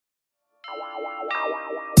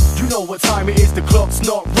know what time it is, the clock's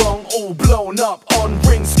not wrong. All blown up on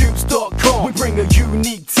ringscoops.com. We bring a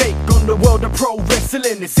unique take on the world of pro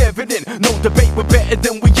wrestling. It's evident, no debate, we're better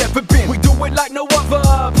than we ever been. We do it like no other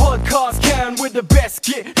podcast can. We're the best,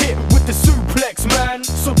 get hit with the suplex, man.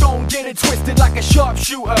 So don't get it twisted like a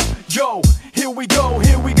sharpshooter. Yo, here we go,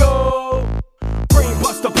 here we go.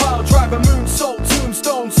 Brainbuster, pile driver, moonsault,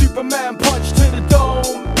 tombstone, Superman punch to the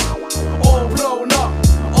dome. All blown up,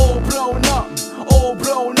 all blown up, all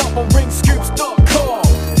blown up on ringscoops.com.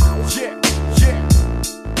 Yeah.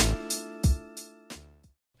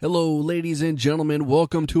 Hello, ladies and gentlemen.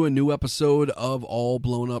 Welcome to a new episode of All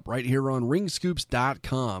Blown Up right here on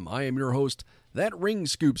ringscoops.com. I am your host, That Ring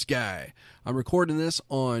Scoops Guy. I'm recording this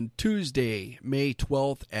on Tuesday, May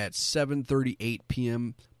 12th at 7:38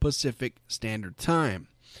 p.m. Pacific Standard Time.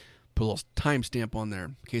 Put a little timestamp on there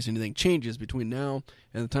in case anything changes between now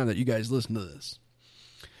and the time that you guys listen to this.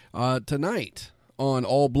 Tonight on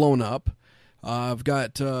All Blown Up, I've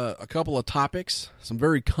got a couple of topics, some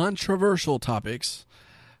very controversial topics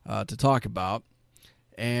to talk about,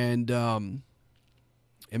 and of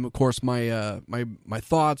course my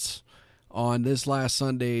thoughts on this last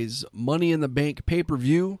Sunday's Money in the Bank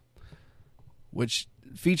pay-per-view, which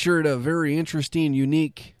featured a very interesting,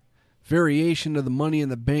 unique variation of the Money in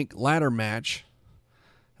the Bank ladder match,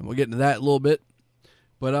 and we'll get into that a little bit.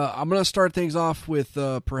 But I'm going to start things off with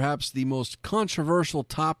perhaps the most controversial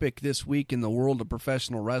topic this week in the world of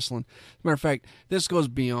professional wrestling. As a matter of fact, this goes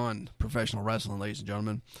beyond professional wrestling, ladies and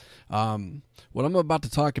gentlemen. What I'm about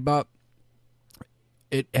to talk about,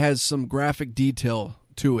 it has some graphic detail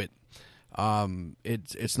to it.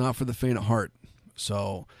 It's not for the faint of heart.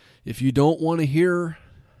 So if you don't want to hear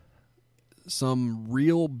some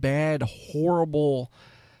real bad, horrible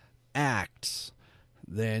acts,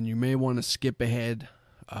 then you may want to skip ahead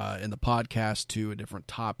in the podcast to a different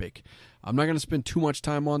topic. I'm not going to spend too much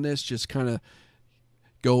time on this, just kind of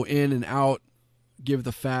go in and out, give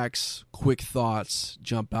the facts, quick thoughts,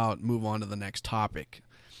 jump out, move on to the next topic.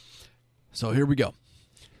 So here we go.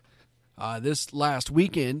 This last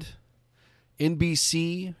weekend,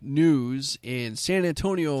 NBC News in San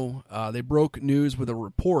Antonio, they broke news with a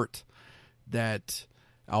report that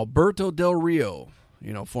Alberto Del Rio,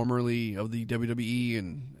 formerly of the WWE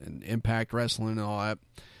and Impact Wrestling and all that,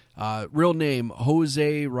 real name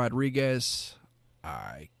Jose Rodriguez,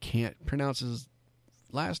 I can't pronounce his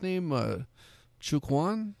last name,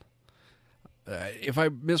 Chuquan. If I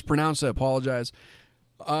mispronounce it, I apologize.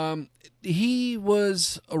 He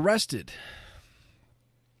was arrested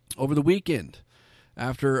over the weekend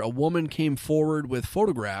after a woman came forward with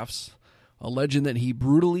photographs alleging that he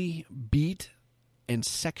brutally beat and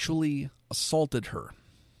sexually assaulted her.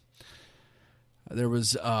 There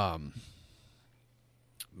was,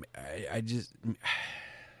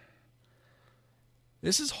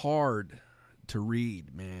 this is hard to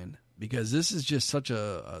read, man, because this is just such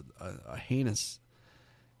a heinous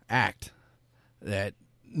act that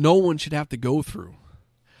no one should have to go through.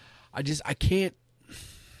 I can't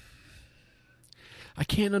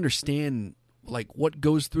understand what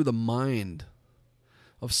goes through the mind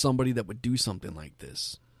of somebody that would do something like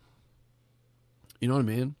this. You know what I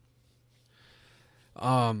mean?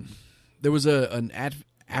 There was an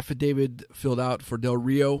affidavit filled out for Del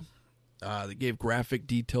Rio that gave graphic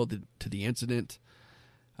detail to the incident.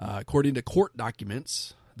 According to court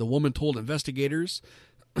documents, the woman told investigators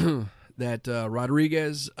that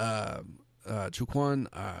Rodriguez, Chuquan,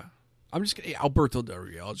 I'm just going to Alberto Del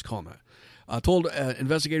Rio, I'll just call him that, told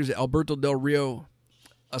investigators that Alberto Del Rio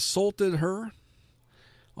assaulted her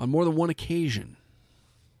on more than one occasion.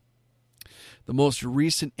 The most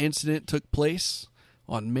recent incident took place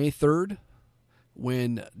on May 3rd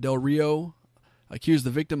when Del Rio accused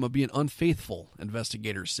the victim of being unfaithful,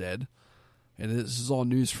 investigators said. And this is all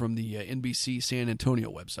news from the NBC San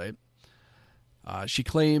Antonio website. She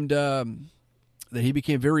claimed that he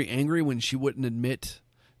became very angry when she wouldn't admit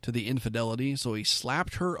to the infidelity, so he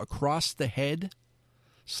slapped her across the head,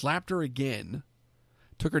 slapped her again,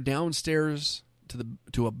 took her downstairs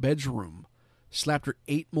to a bedroom, slapped her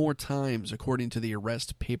 8 more times, according to the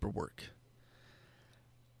arrest paperwork.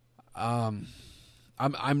 I'm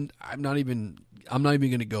not even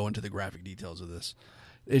going to go into the graphic details of this.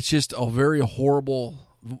 It's just a very horrible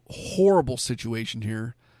situation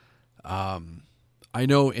here. I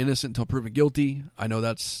know innocent until proven guilty. I know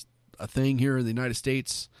that's a thing here in the United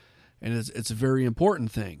States, and it's a very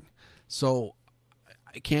important thing. So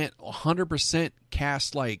I can't 100%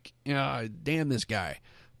 cast damn this guy,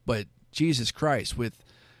 but Jesus Christ, with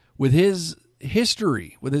his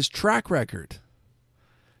history, with his track record,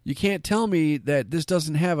 you can't tell me that this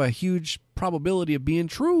doesn't have a huge probability of being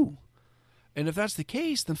true. And if that's the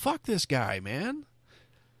case, then fuck this guy, man.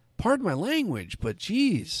 Pardon my language, but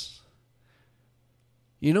geez.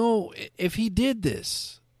 You know, if he did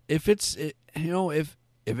this, if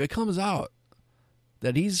it comes out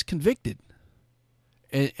that he's convicted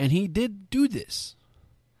and he did do this,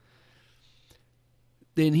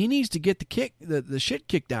 then he needs to get the shit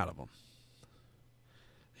kicked out of him.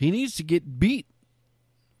 He needs to get beat.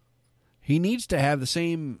 He needs to have the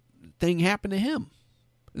same thing happen to him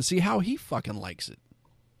and see how he fucking likes it.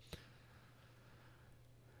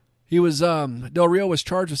 Del Rio was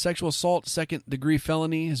charged with sexual assault, second-degree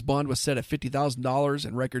felony. His bond was set at $50,000,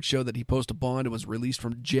 and records show that he posted a bond and was released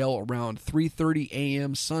from jail around 3:30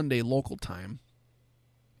 a.m. Sunday local time.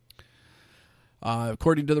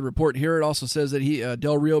 According to the report here, it also says that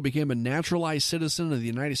Del Rio became a naturalized citizen of the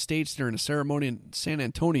United States during a ceremony in San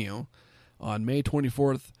Antonio on May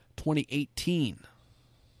 24th, 2018.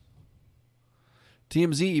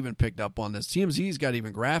 TMZ even picked up on this. TMZ's got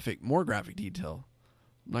even more graphic detail.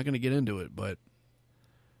 I'm not going to get into it, but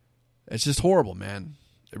it's just horrible, man.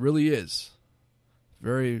 It really is.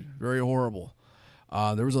 Very, very horrible.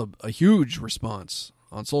 There was a huge response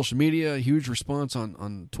on social media, a huge response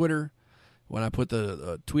on Twitter when I put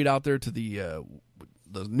the tweet out there to the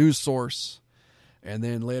news source. And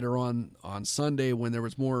then later on Sunday when there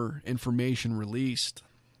was more information released,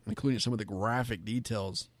 including some of the graphic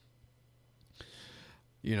details,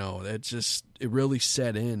 you know, it really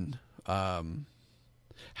set in.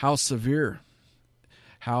 How severe,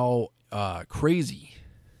 how crazy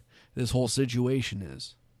this whole situation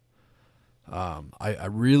is. I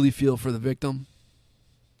really feel for the victim.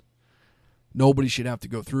 Nobody should have to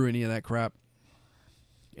go through any of that crap.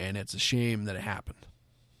 And it's a shame that it happened.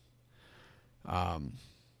 And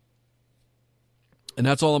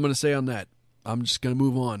that's all I'm going to say on that. I'm just going to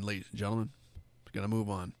move on, ladies and gentlemen. I'm going to move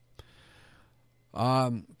on.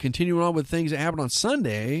 Continuing on with things that happened on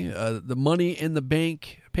Sunday, the Money in the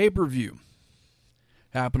Bank pay-per-view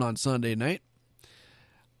happened on Sunday night.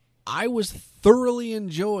 I was thoroughly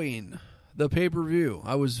enjoying the pay-per-view.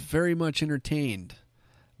 I was very much entertained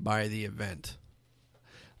by the event.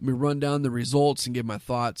 Let me run down the results and give my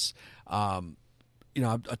thoughts. I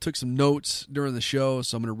took some notes during the show,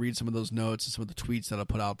 so I'm going to read some of those notes and some of the tweets that I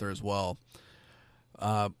put out there as well.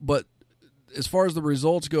 But as far as the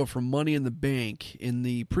results go from Money in the Bank, in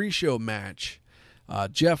the pre-show match,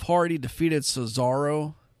 Jeff Hardy defeated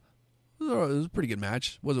Cesaro. It was a pretty good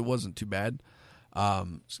match. It wasn't too bad.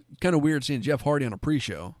 It's kind of weird seeing Jeff Hardy on a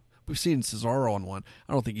pre-show. We've seen Cesaro on one.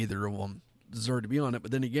 I don't think either of them deserve to be on it.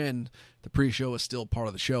 But then again, the pre-show is still part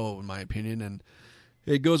of the show, in my opinion. And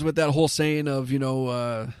it goes with that whole saying of,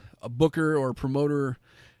 a booker or a promoter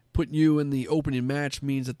putting you in the opening match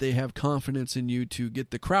means that they have confidence in you to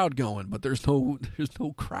get the crowd going, but there's no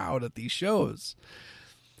crowd at these shows.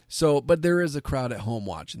 So, but there is a crowd at home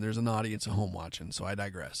watching. There's an audience at home watching, so I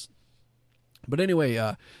digress. But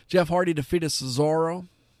anyway, Jeff Hardy defeated Cesaro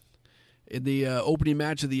in the opening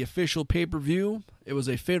match of the official pay-per-view. It was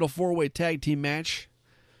a fatal four-way tag team match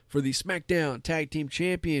for the SmackDown Tag Team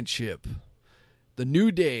Championship. The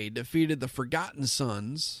New Day defeated the Forgotten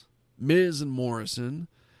Sons, Miz and Morrison,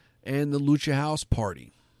 and the Lucha House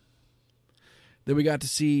Party. Then we got to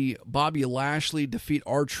see Bobby Lashley defeat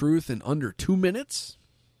R-Truth in under 2 minutes.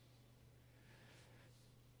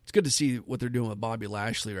 It's good to see what they're doing with Bobby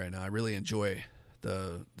Lashley right now. I really enjoy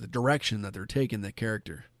the direction that they're taking the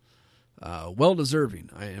character.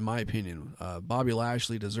 Well-deserving, in my opinion. Bobby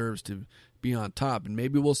Lashley deserves to be on top. And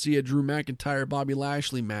maybe we'll see a Drew McIntyre-Bobby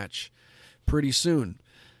Lashley match pretty soon,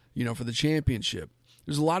 for the championship.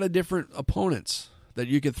 There's a lot of different opponents that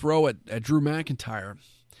you could throw at Drew McIntyre.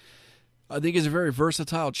 I think he's a very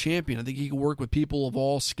versatile champion. I think he can work with people of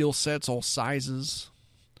all skill sets, all sizes,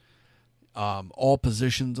 all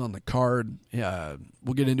positions on the card.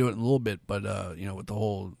 We'll get into it in a little bit, but with the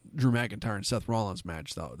whole Drew McIntyre and Seth Rollins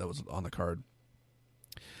match that was on the card.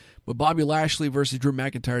 But Bobby Lashley versus Drew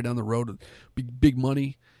McIntyre down the road, big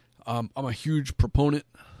money. I'm a huge proponent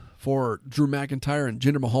for Drew McIntyre and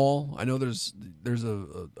Jinder Mahal. I know there's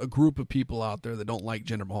a group of people out there that don't like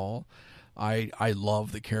Jinder Mahal. I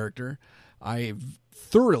love the character. I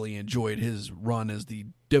thoroughly enjoyed his run as the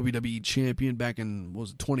WWE champion back in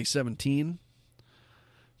 2017.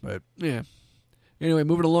 But yeah. Anyway,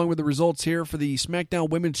 moving along with the results here for the SmackDown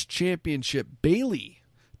Women's Championship. Bayley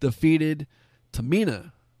defeated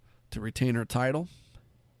Tamina to retain her title.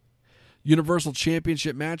 Universal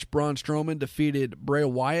Championship match, Braun Strowman defeated Bray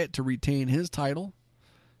Wyatt to retain his title.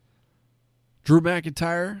 Drew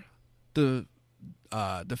McIntyre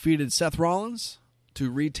defeated Seth Rollins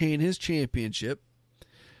to retain his championship.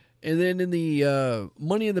 And then in the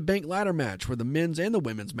Money in the Bank ladder match, where the men's and the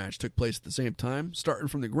women's match took place at the same time, starting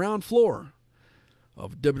from the ground floor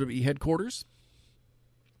of WWE headquarters.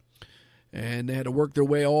 And they had to work their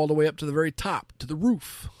way all the way up to the very top, to the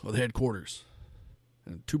roof of the headquarters.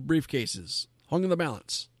 And 2 briefcases hung in the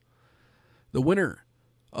balance. The winner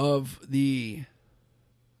of the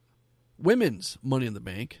women's Money in the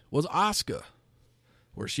Bank was Asuka,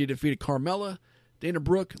 where she defeated Carmella, Dana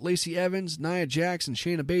Brooke, Lacey Evans, Nia Jax, and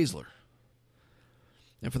Shayna Baszler.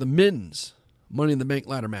 And for the men's Money in the Bank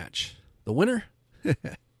ladder match, the winner?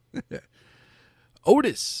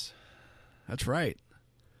 Otis. That's right.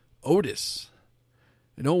 Otis.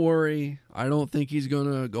 And don't worry, I don't think he's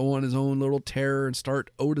going to go on his own little tear and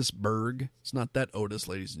start Otisburg. It's not that Otis,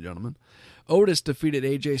 ladies and gentlemen. Otis defeated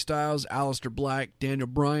AJ Styles, Aleister Black, Daniel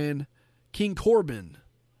Bryan, King Corbin,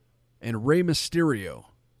 and Rey Mysterio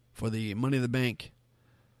for the Money in the Bank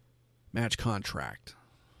match contract.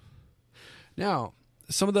 Now,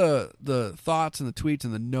 some of the thoughts and the tweets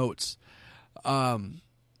and the notes,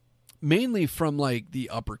 mainly from like the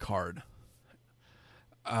upper card.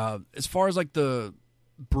 As far as like the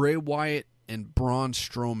Bray Wyatt and Braun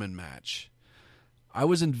Strowman match, I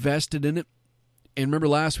was invested in it. And remember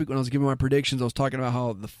last week when I was giving my predictions, I was talking about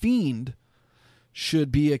how The Fiend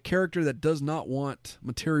should be a character that does not want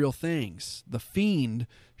material things. The Fiend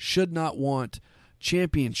should not want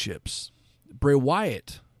championships. Bray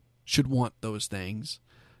Wyatt should want those things.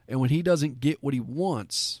 And when he doesn't get what he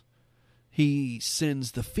wants, he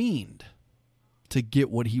sends The Fiend to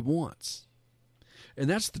get what he wants. And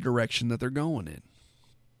that's the direction that they're going in.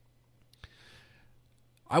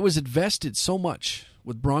 I was invested so much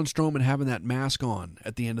with Braun Strowman having that mask on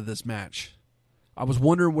at the end of this match. I was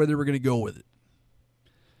wondering where they were going to go with it.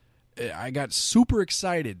 I got super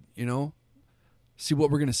excited, see what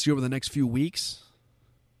we're going to see over the next few weeks.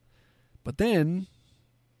 But then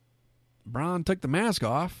Braun took the mask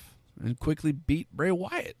off and quickly beat Bray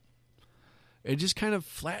Wyatt. It just kind of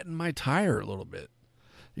flattened my tire a little bit.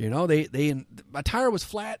 My tire was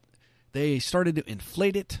flat. They started to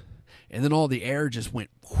inflate it, and then all the air just went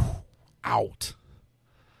out.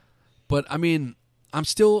 But, I mean, I'm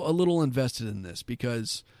still a little invested in this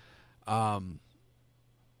because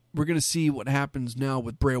we're going to see what happens now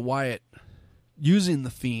with Bray Wyatt using The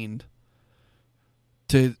Fiend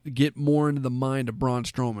to get more into the mind of Braun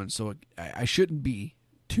Strowman. So I shouldn't be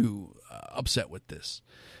too upset with this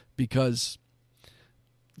because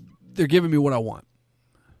they're giving me what I want.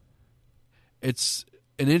 It's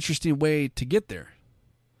an interesting way to get there.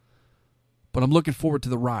 But I'm looking forward to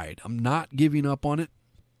the ride. I'm not giving up on it.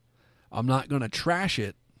 I'm not going to trash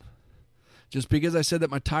it. Just because I said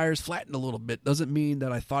that my tires flattened a little bit doesn't mean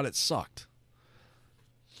that I thought it sucked.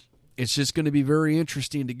 It's just going to be very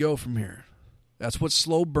interesting to go from here. That's what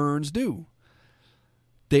slow burns do.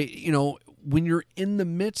 When you're in the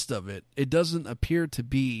midst of it, it doesn't appear to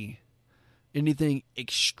be anything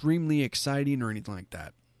extremely exciting or anything like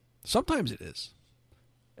that. Sometimes it is.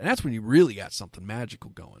 And that's when you really got something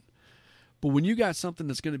magical going. But when you got something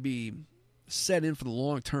that's going to be set in for the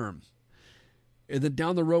long term, and then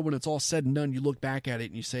down the road when it's all said and done, you look back at it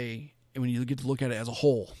and you say, and when you get to look at it as a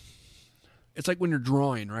whole, it's like when you're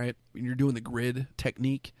drawing, right? When you're doing the grid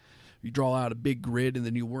technique, you draw out a big grid and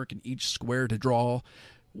then you work in each square to draw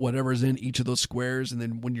whatever's in each of those squares. And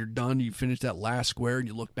then when you're done, you finish that last square and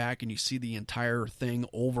you look back and you see the entire thing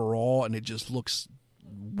overall and it just looks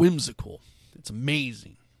whimsical. It's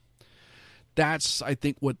amazing. That's, I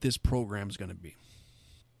think, what this program is going to be.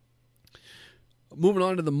 Moving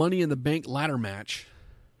on to the Money in the Bank ladder match.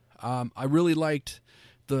 I really liked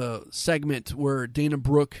the segment where Dana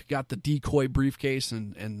Brooke got the decoy briefcase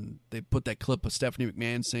and they put that clip of Stephanie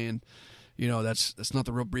McMahon saying, that's not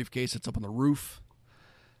the real briefcase, it's up on the roof.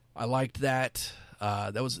 I liked that.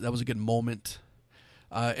 That was a good moment.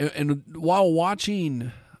 And while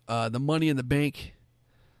watching the Money in the Bank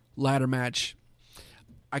ladder match,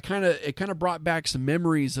 it kind of brought back some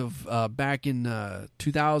memories of back in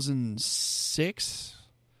 2006.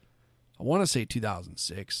 I want to say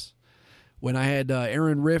 2006, when I had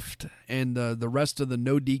Aaron Rift and the rest of the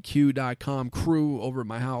NoDQ.com crew over at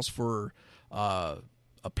my house for a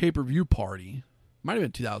pay-per-view party. Might have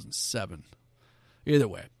been 2007. Either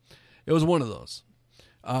way, it was one of those.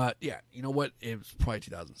 You know what? It was probably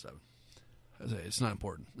 2007. It's not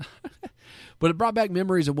important. But it brought back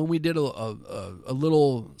memories of when we did a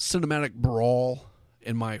little cinematic brawl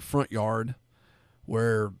in my front yard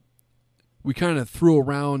where we kind of threw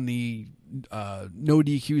around the No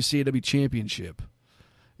DQ CAW championship.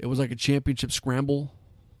 It was like a championship scramble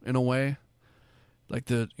in a way, like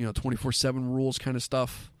the 24/7 rules kind of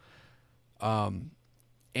stuff.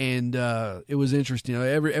 And it was interesting.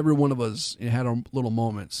 Every one of us had our little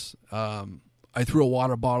moments. I threw a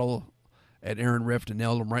water bottle at Aaron Rift and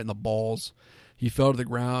nailed him right in the balls. He fell to the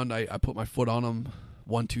ground. I put my foot on him.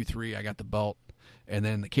 1, 2, 3. I got the belt. And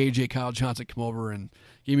then the KJ Kyle Johnson came over and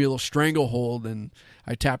gave me a little stranglehold, and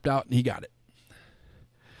I tapped out, and he got it.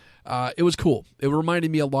 It was cool. It reminded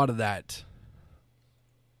me a lot of that.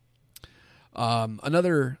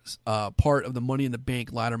 Another part of the Money in the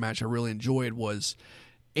Bank ladder match I really enjoyed was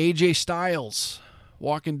AJ Styles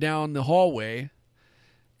walking down the hallway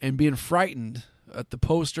and being frightened at the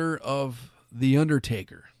poster of The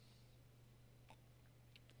Undertaker.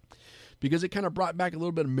 Because it kind of brought back a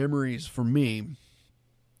little bit of memories for me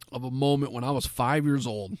of a moment when I was 5 years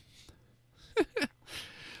old.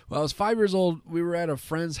 When I was 5 years old, we were at a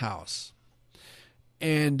friend's house.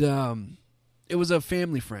 And it was a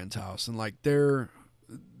family friend's house. And like their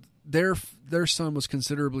son was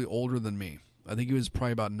considerably older than me. I think he was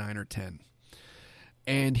probably about 9 or 10.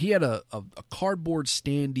 And he had a cardboard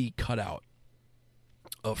standee cutout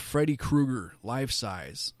of Freddy Krueger,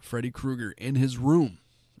 life-size Freddy Krueger, in his room,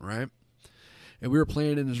 right? And we were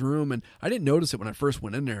playing in his room, and I didn't notice it when I first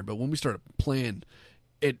went in there, but when we started playing,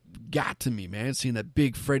 it got to me, man, seeing that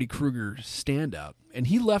big Freddy Krueger stand up. And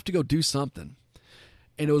he left to go do something,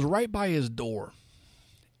 and it was right by his door.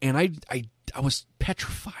 And I was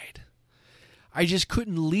petrified. I just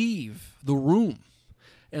couldn't leave the room.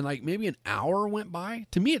 And like maybe an hour went by.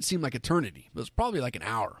 To me, it seemed like eternity. It was probably like an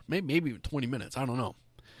hour, maybe even 20 minutes. I don't know.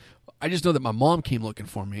 I just know that my mom came looking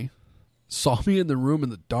for me, saw me in the room in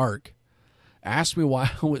the dark, asked me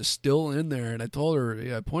why I was still in there, and I told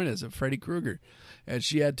her, I pointed at Freddy Krueger, and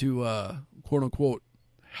she had to, quote unquote,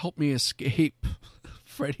 help me escape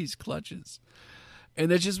Freddy's clutches.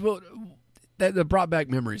 And that's just that brought back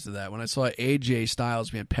memories of that when I saw AJ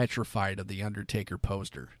Styles being petrified of the Undertaker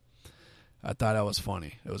poster. I thought that was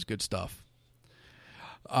funny. It was good stuff.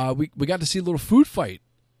 We got to see a little food fight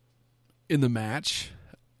in the match.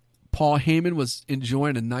 Paul Heyman was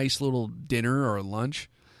enjoying a nice little dinner or lunch,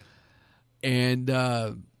 and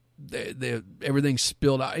everything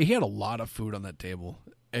spilled out. He had a lot of food on that table,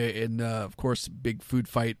 and of course, big food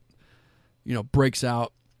fight, breaks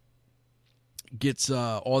out. Gets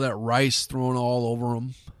all that rice thrown all over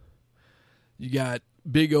him. You got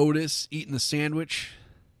Big Otis eating the sandwich.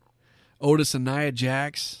 Otis and Nia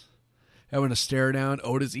Jax having a stare down.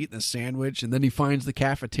 Otis eating the sandwich, and then he finds the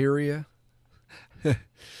cafeteria.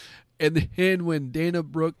 And then when Dana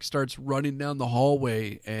Brooke starts running down the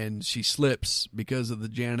hallway and she slips because of the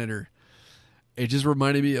janitor, it just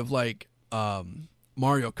reminded me of like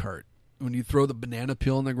Mario Kart. When you throw the banana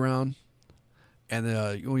peel on the ground and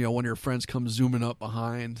one of your friends comes zooming up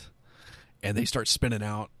behind and they start spinning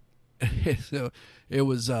out. So it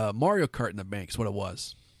was Mario Kart in the bank is what it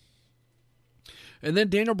was. And then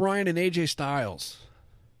Daniel Bryan and AJ Styles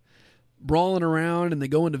brawling around, and they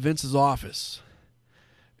go into Vince's office.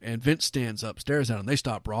 And Vince stands up, stares at them. They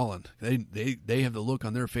stop brawling. They have the look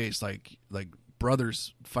on their face like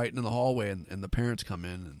brothers fighting in the hallway, and the parents come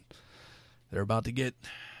in, and they're about to get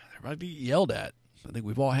yelled at. I think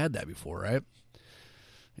we've all had that before, right?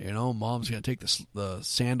 Mom's gonna take the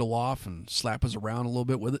sandal off and slap us around a little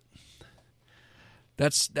bit with it.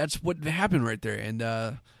 That's what happened right there,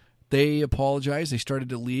 and they apologized. They started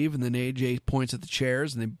to leave, and then AJ points at the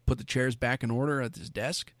chairs, and they put the chairs back in order at his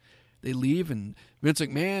desk. They leave, and Vince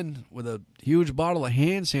McMahon, with a huge bottle of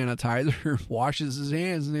hand sanitizer, washes his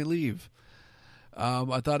hands, and they leave.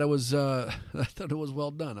 I thought it was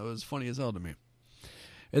well done. It was funny as hell to me.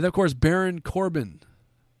 And then, of course, Baron Corbin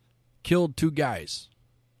killed 2 guys,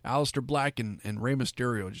 Aleister Black and Rey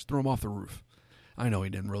Mysterio. Just threw him off the roof. I know he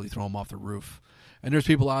didn't really throw him off the roof. And there's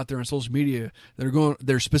people out there on social media that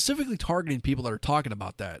they're specifically targeting people that are talking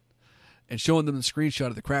about that, and showing them the screenshot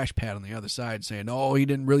of the crash pad on the other side, saying, "Oh, he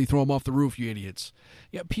didn't really throw him off the roof, you idiots."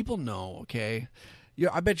 Yeah, people know, okay? Yeah,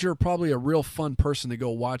 I bet you're probably a real fun person to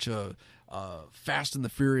go watch a Fast and the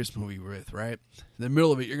Furious movie with, right? In the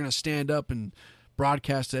middle of it, you're going to stand up and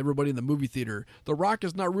broadcast to everybody in the movie theater, "The Rock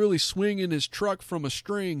is not really swinging his truck from a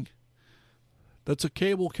string. That's a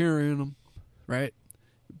cable carrying him," right?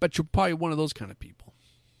 But you're probably one of those kind of people.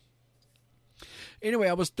 Anyway,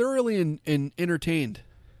 I was thoroughly entertained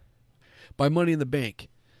by Money in the Bank.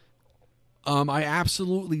 I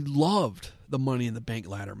absolutely loved the Money in the Bank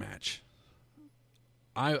ladder match.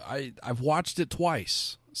 I've watched it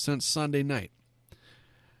twice since Sunday night.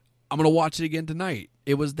 I'm going to watch it again tonight.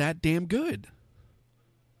 It was that damn good.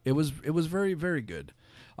 It was very, very good.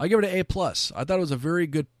 I give it an A+. I thought it was a very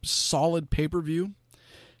good, solid pay-per-view.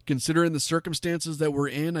 Considering the circumstances that we're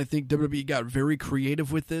in, I think WWE got very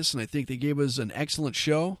creative with this, and I think they gave us an excellent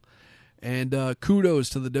show. And kudos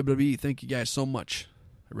to the WWE. Thank you guys so much.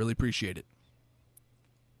 I really appreciate it.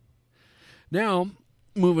 Now,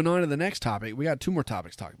 moving on to the next topic. We got 2 more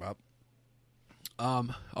topics to talk about.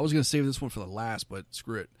 I was going to save this one for the last, but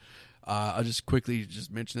screw it. I'll just quickly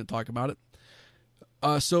mention it, talk about it.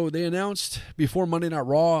 So they announced before Monday Night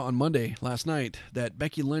Raw on Monday last night that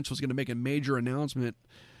Becky Lynch was going to make a major announcement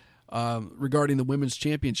regarding the Women's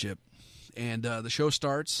Championship. And the show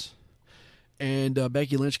starts, and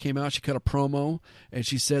Becky Lynch came out. She cut a promo, and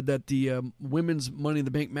she said that the Women's Money in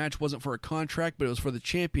the Bank match wasn't for a contract, but it was for the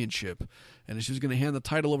championship. And she was going to hand the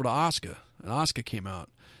title over to Asuka. And Asuka came out,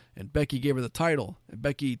 and Becky gave her the title. And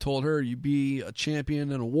Becky told her, you be a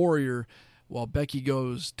champion and a warrior, while Becky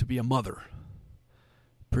goes to be a mother.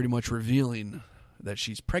 Pretty much revealing that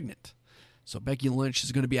she's pregnant. So Becky Lynch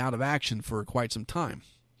is going to be out of action for quite some time.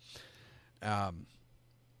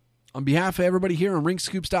 On behalf of everybody here on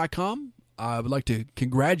ringscoops.com, I would like to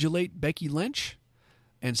congratulate Becky Lynch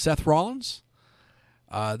and Seth Rollins.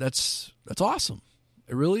 That's awesome.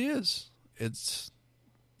 It really is.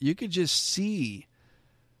 You could just see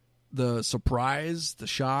the surprise, the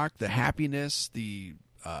shock, the happiness, the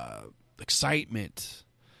excitement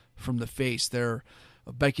from the face there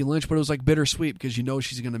of Becky Lynch, but it was like bittersweet because you know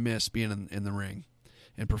she's going to miss being in the ring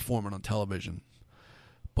and performing on television.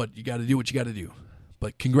 But you got to do what you got to do.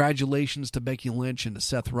 But congratulations to Becky Lynch and to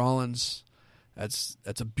Seth Rollins. That's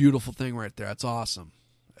a beautiful thing right there. That's awesome.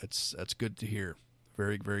 That's good to hear.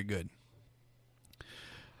 Very, very good.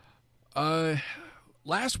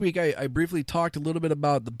 Last week I briefly talked a little bit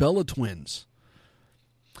about the Bella Twins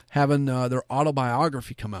having their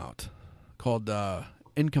autobiography come out called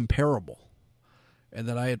Incomparable, and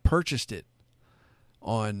that I had purchased it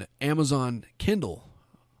on Amazon Kindle.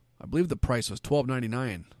 I believe the price was $12.99.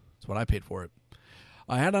 That's what I paid for it.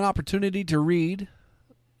 I had an opportunity to read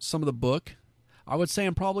some of the book. I would say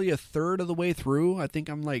I'm probably a third of the way through. I think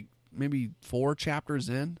I'm like maybe 4 chapters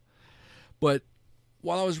in. But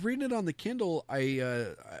while I was reading it on the Kindle,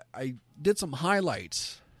 I did some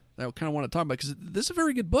highlights that I kind of want to talk about because this is a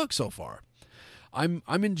very good book so far. I'm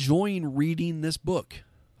enjoying reading this book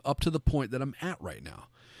up to the point that I'm at right now.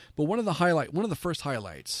 But one of the first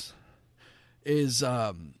highlights is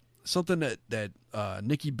something that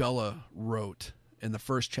Nikki Bella wrote in the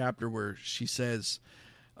first chapter, where she says,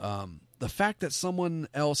 the fact that someone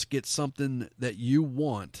else gets something that you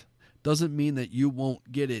want doesn't mean that you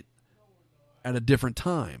won't get it at a different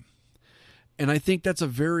time. And I think that's a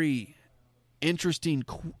very interesting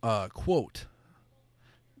quote,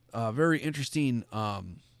 very interesting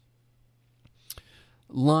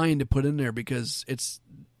line to put in there, because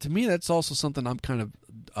to me, that's also something I'm kind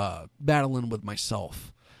of battling with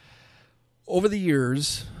myself. Over the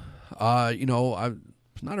years, I'm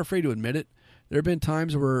not afraid to admit it, there have been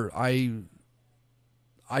times where I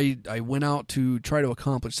went out to try to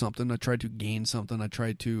accomplish something. I tried to gain something. I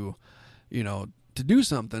tried to, to do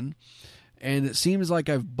something. And it seems like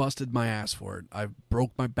I've busted my ass for it. I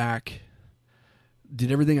broke my back,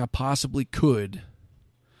 did everything I possibly could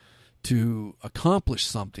to accomplish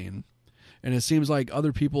something. And it seems like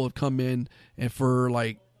other people have come in and for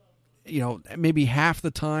maybe half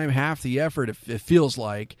the time, half the effort, it feels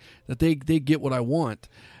like, that they get what I want.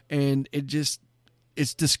 And it's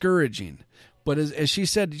discouraging. But as she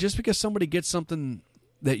said, just because somebody gets something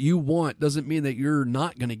that you want doesn't mean that you're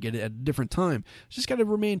not going to get it at a different time. You just got to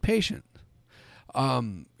remain patient.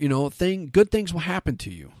 Good things will happen to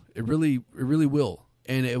you. It really will.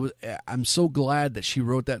 And I'm so glad that she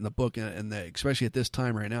wrote that in the book, and that, especially at this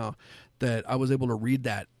time right now, that I was able to read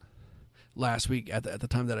that last week at the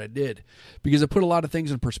time that I did, because it put a lot of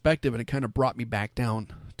things in perspective, and it kind of brought me back down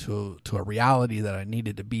to a reality that I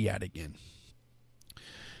needed to be at again.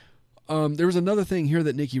 There was another thing here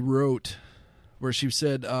that Nikki wrote where she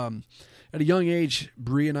said, at a young age,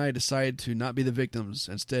 Brie and I decided to not be the victims.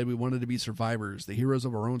 Instead, we wanted to be survivors, the heroes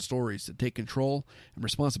of our own stories, to take control and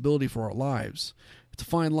responsibility for our lives. It's a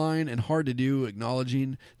fine line and hard to do,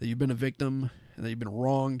 acknowledging that you've been a victim and that you've been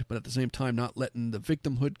wronged, but at the same time not letting the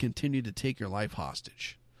victimhood continue to take your life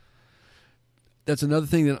hostage. That's another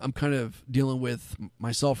thing that I'm kind of dealing with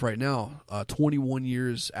myself right now, 21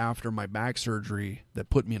 years after my back surgery that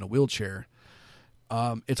put me in a wheelchair.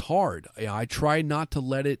 It's hard. I try not to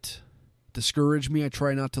let it discourage me. I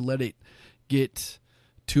try not to let it get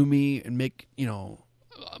to me and make,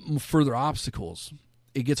 further obstacles.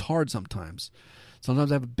 It gets hard sometimes.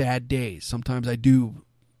 Sometimes I have bad days. Sometimes I do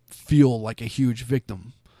feel like a huge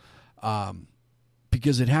victim,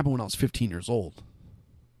 because it happened when I was 15 years old,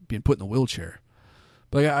 being put in the wheelchair.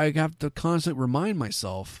 But I have to constantly remind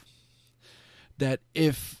myself that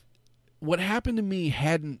if what happened to me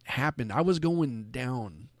hadn't happened, I was going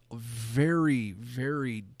down a very,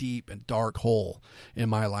 very deep and dark hole in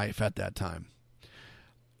my life at that time.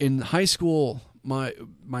 In high school, my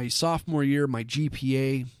sophomore year, my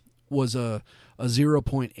GPA was a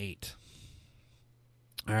 0.8.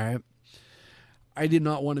 All right. I did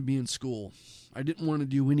not want to be in school. I didn't want to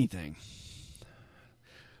do anything.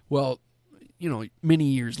 Well, many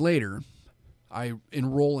years later, I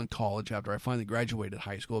enroll in college after I finally graduated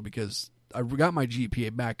high school because I got my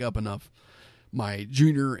GPA back up enough my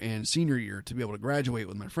junior and senior year to be able to graduate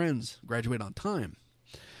with my friends, graduate on time.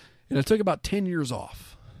 And I took about 10 years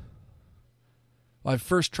off. I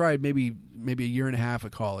first tried maybe a year and a half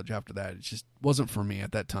of college after that. It just wasn't for me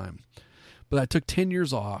at that time. But I took 10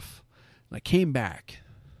 years off, and I came back.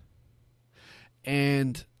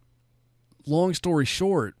 And long story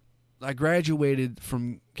short, I graduated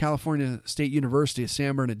from California State University of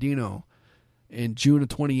San Bernardino in June of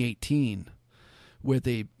 2018 with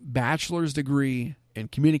a bachelor's degree in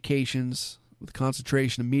communications with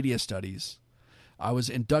concentration in media studies. I was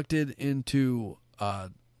inducted into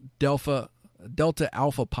Delta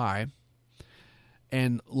Alpha Pi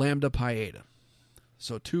and Lambda Pi Eta.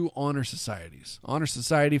 So 2 honor societies. Honor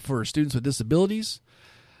Society for students with disabilities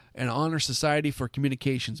and Honor Society for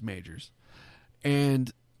communications majors.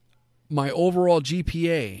 And my overall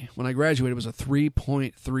GPA when I graduated was a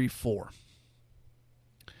 3.34.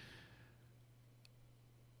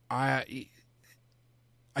 I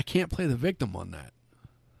can't play the victim on that.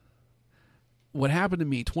 What happened to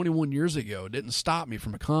me 21 years ago didn't stop me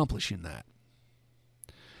from accomplishing that.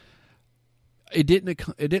 It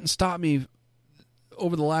didn't stop me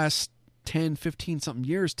over the last 10, 15 something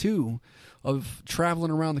years too of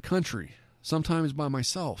traveling around the country, sometimes by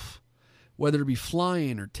myself, whether it be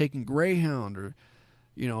flying or taking Greyhound or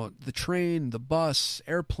the train, the bus,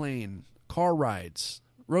 airplane, car rides,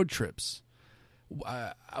 road trips.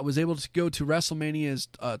 I was able to go to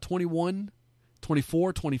WrestleManias 21,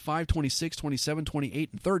 24, 25, 26, 27, 28,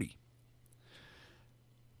 and 30.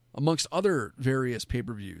 Amongst other various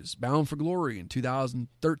pay-per-views. Bound for Glory in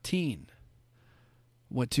 2013.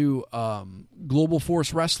 Went to Global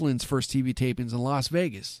Force Wrestling's first TV tapings in Las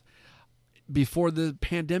Vegas. Before the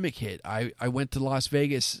pandemic hit, I went to Las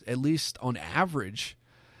Vegas at least on average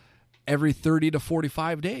every 30 to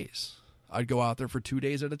 45 days. I'd go out there for 2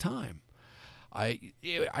 days at a time. I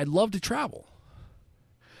love to travel.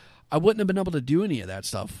 I wouldn't have been able to do any of that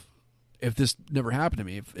stuff if this never happened to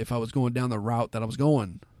me, if I was going down the route that I was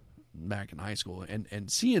going back in high school. And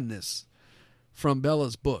seeing this from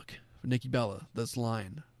Bella's book, Nikki Bella, this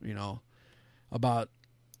line, about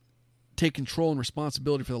take control and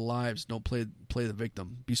responsibility for the lives, don't play the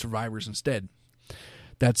victim, be survivors instead.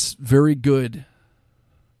 That's very good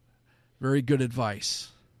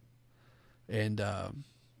advice. And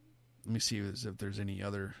let me see if there's any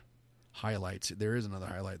other highlights. There is another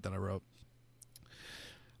highlight that I wrote.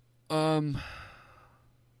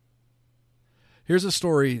 Here's a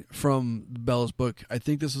story from Bella's book. I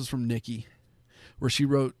think this is from Nikki, where she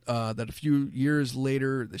wrote that a few years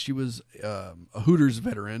later that she was a Hooters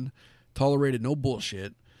veteran, tolerated no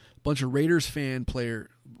bullshit. A bunch of Raider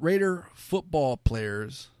football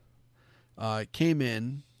players came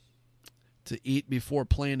in to eat before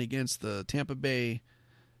playing against the Tampa Bay.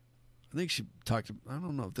 I think she talked. I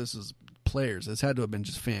don't know if this is players. This had to have been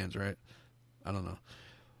just fans, right? I don't know.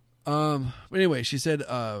 But anyway, she said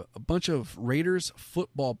a bunch of Raiders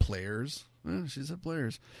football players. She said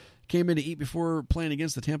players came in to eat before playing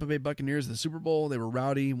against the Tampa Bay Buccaneers at the Super Bowl. They were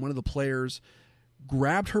rowdy. One of the players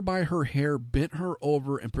grabbed her by her hair, bent her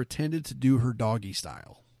over, and pretended to do her doggy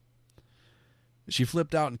style. She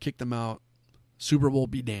flipped out and kicked them out. Super Bowl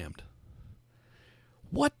be damned.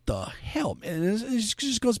 What the hell? And it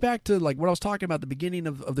just goes back to like what I was talking about at the beginning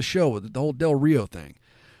of the show, the whole Del Rio thing.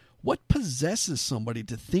 What possesses somebody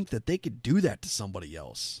to think that they could do that to somebody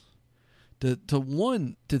else? To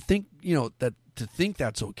think, to think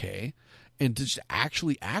that's okay, and to just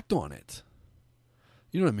actually act on it.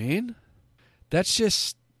 You know what I mean? That's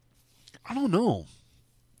just, I don't know.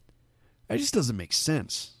 That just doesn't make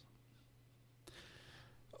sense.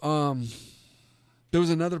 There was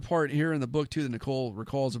another part here in the book, too, that Nicole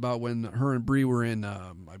recalls about when her and Bree were in,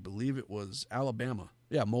 I believe it was Alabama.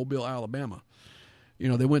 Yeah, Mobile, Alabama.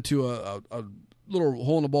 They went to a little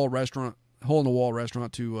hole-in-the-wall restaurant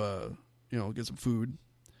to, get some food.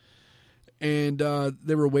 And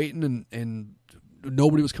they were waiting, and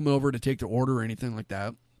nobody was coming over to take their order or anything like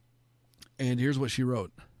that. And here's what she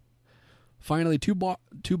wrote. Finally, two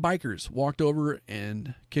bikers walked over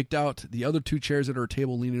and kicked out the other 2 chairs at our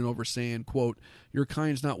table, leaning over, saying, quote, "Your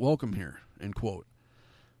kind's not welcome here," end quote.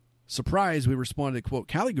 Surprised, we responded, quote,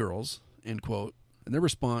 "Cali girls," end quote. And their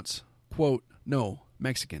response, quote, "No,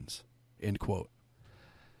 Mexicans, end quote.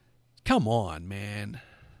 Come on, man.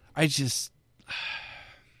 I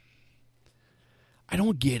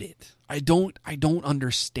don't get it. I don't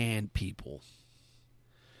understand people.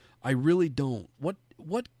 I really don't. What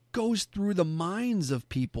goes through the minds of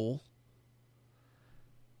people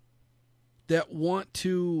that want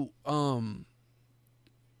to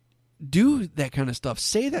do that kind of stuff,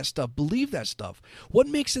 say that stuff, believe that stuff? What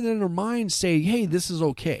makes it in their mind say, hey, this is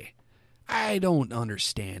okay? I don't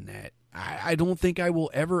understand that. I don't think I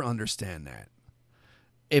will ever understand that.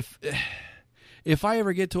 If I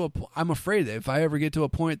ever get to I'm afraid that if I ever get to a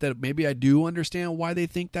point that maybe I do understand why they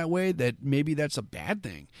think that way, that maybe that's a bad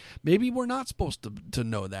thing. Maybe we're not supposed to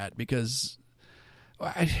know that, because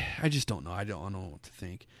I just don't know. I don't know what to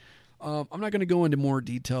think. I'm not going to go into more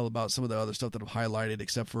detail about some of the other stuff that I've highlighted,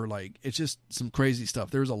 except for it's just some crazy stuff.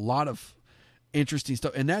 There's a lot of interesting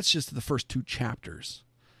stuff, and that's just the first 2 chapters.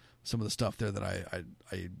 Some of the stuff there that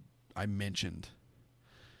I mentioned.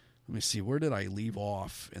 Let me see, where did I leave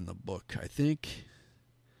off in the book? I think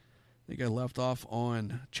I left off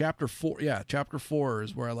on chapter 4. Yeah, chapter 4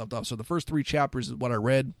 is where I left off. So the first 3 chapters is what I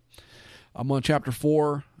read. I'm on chapter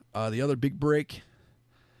 4, the other big break.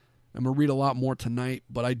 I'm going to read a lot more tonight,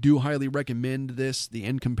 but I do highly recommend this, The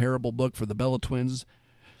Incomparable Book for the Bella Twins.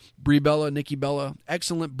 Brie Bella, Nikki Bella,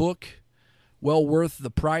 excellent book. Well worth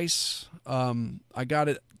the price. I got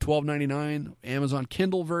it $12.99, Amazon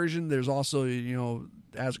Kindle version. There's also,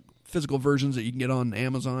 as physical versions that you can get on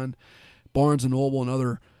Amazon, Barnes & Noble, and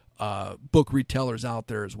other book retailers out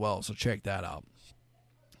there as well, so check that out.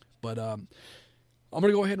 But I'm going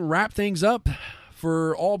to go ahead and wrap things up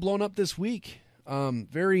for All Blown Up this week.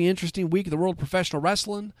 Very interesting week in the world of professional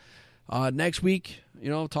wrestling. Next week,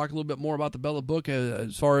 talk a little bit more about the Bella book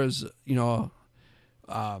as far as, more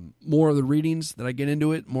of the readings that I get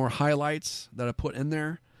into it, more highlights that I put in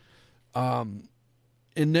there.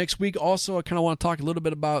 And next week also, I kind of want to talk a little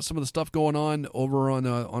bit about some of the stuff going on over on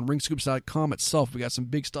ringscoops.com itself. We got some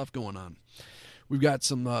big stuff going on. We've got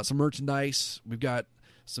some merchandise. We've got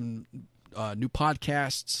some new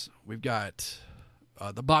podcasts. We've got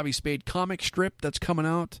the Bobby Spade comic strip that's coming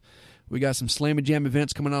out. We got some Slam and Jam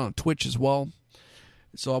events coming out on Twitch as well.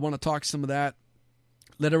 So I want to talk some of that.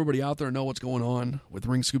 Let everybody out there know what's going on with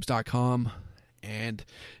ringscoops.com and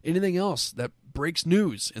anything else that breaks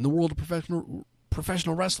news in the world of professional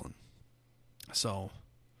wrestling. So,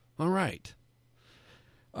 all right.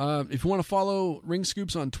 If you want to follow Ring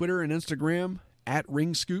Scoops on Twitter and Instagram,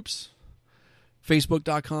 @RingScoops,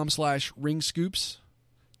 Facebook.com/RingScoops,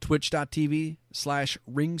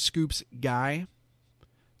 Twitch.tv/RingScoopsGuy,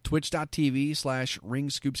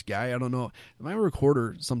 Twitch.tv/RingScoopsGuy. I don't know. My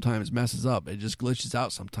recorder sometimes messes up. It just glitches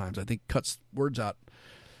out sometimes. I think cuts words out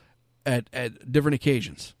at different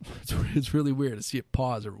occasions. It's really weird to see it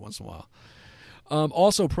pause every once in a while.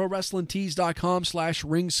 Also,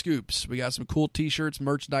 ProWrestlingTees.com/RingScoops. We got some cool t-shirts,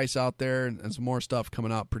 merchandise out there, and some more stuff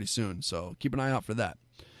coming out pretty soon. So keep an eye out for that.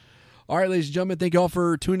 All right, ladies and gentlemen, thank you all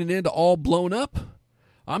for tuning in to All Blown Up.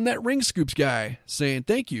 I'm that Ring Scoops guy saying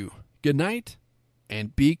thank you, good night,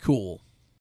 and be cool.